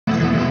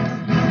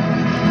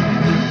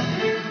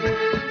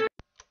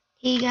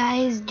Hey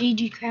guys,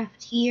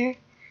 JJCraft here,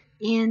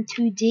 and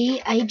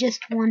today I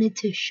just wanted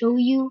to show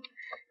you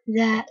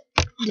that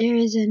there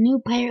is a new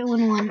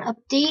Pirate101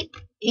 update,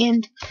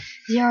 and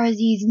there are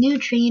these new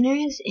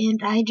trainers, and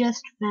I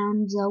just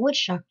found the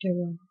witchdoctor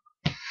one.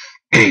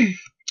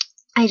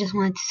 I just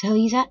wanted to tell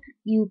you that.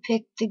 You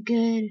picked a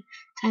good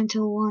time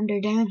to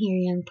wander down here,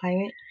 young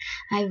pirate.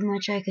 I have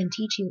much I can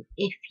teach you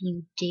if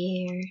you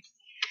dare.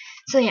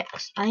 So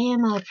yes, I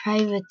am a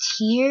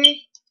privateer,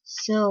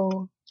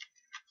 so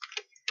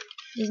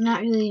there's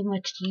not really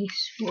much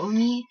use for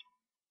me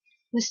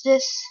with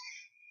this.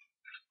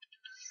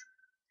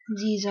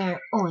 These are,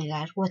 oh my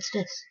god, what's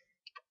this?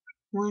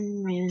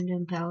 One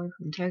random power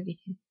from target.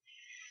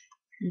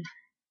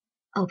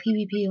 Oh,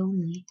 PvP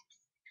only.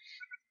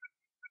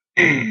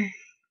 Okay.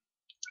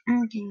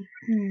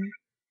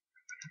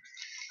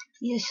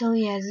 Yeah, so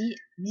yeah,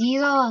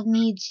 these all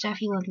need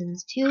stuffy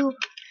weapons too.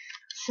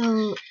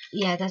 So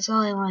yeah, that's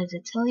all I wanted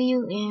to tell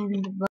you,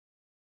 and